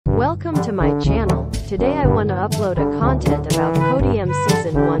Welcome to my channel. Today I want to upload a content about CODM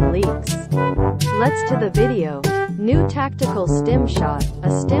Season 1 leaks. Let's to the video. New tactical stim shot,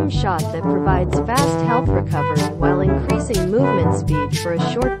 a stim shot that provides fast health recovery while increasing movement speed for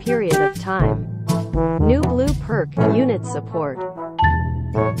a short period of time. New blue perk, unit support.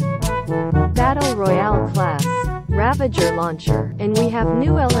 Battle Royale class, Ravager launcher, and we have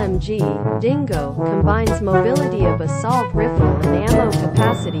new LMG, Dingo, combines mobility of assault rifle and ammo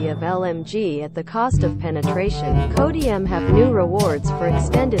capacity of LMG at the cost of penetration. CODM have new rewards for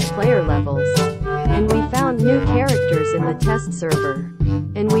extended player levels. And we found new characters in the test server.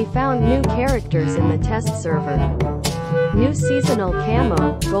 New seasonal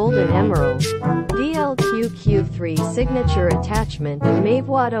camo, Golden Emerald. DLQQ3 signature attachment,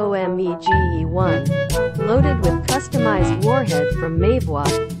 Mavewat OMEGE1. Loaded with customized warhead from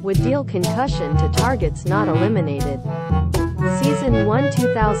Mavewat, would deal concussion to targets not eliminated. Season 1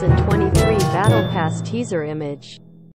 2023 Battle Pass teaser image.